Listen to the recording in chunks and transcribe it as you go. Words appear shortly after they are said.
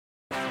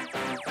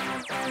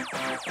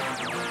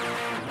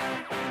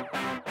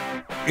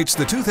It's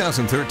the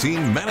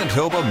 2013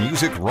 Manitoba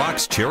Music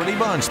Rocks Charity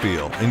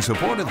Bonspiel in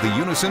support of the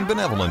Unison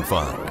Benevolent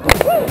Fund.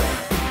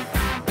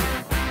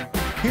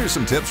 Here's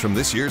some tips from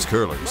this year's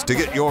curlers to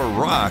get your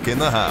rock in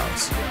the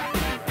house.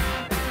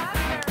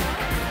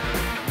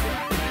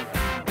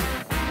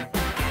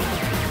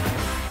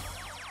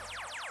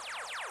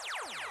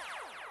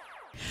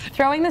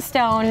 Throwing the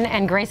stone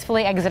and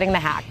gracefully exiting the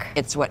hack.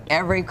 It's what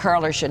every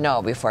curler should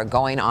know before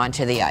going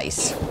onto the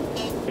ice.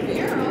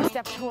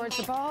 Step towards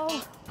the ball.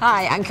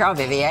 Hi, I'm Carole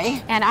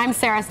Vivier. And I'm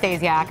Sarah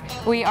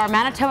Stasiak. We are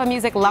Manitoba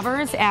music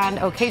lovers and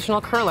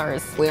occasional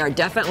curlers. We are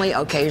definitely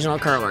occasional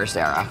curlers,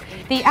 Sarah.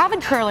 The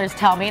avid curlers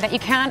tell me that you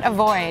can't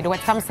avoid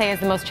what some say is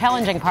the most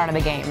challenging part of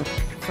the game,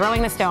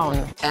 throwing the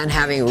stone. And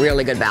having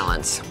really good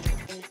balance.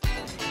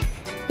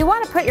 You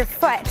want to put your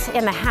foot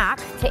in the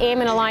hack to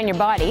aim and align your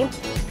body.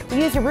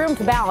 Use your room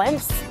to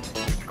balance.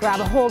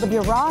 Grab a hold of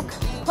your rock,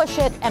 push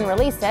it and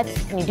release it,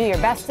 and you do your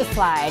best to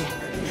slide.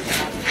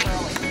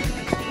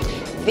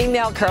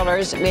 Female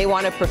curlers may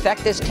want to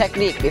perfect this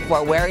technique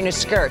before wearing a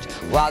skirt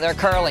while they're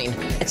curling.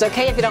 It's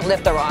okay if you don't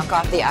lift the rock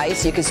off the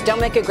ice. You can still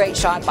make a great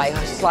shot by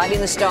sliding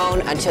the stone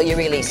until you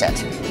release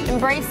it.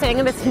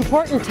 Embracing this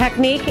important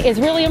technique is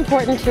really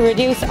important to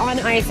reduce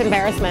on-ice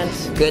embarrassment.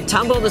 Good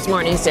tumble this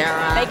morning,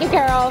 Sarah. Thank you,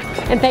 Carole,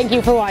 and thank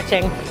you for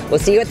watching. We'll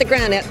see you at the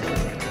granite.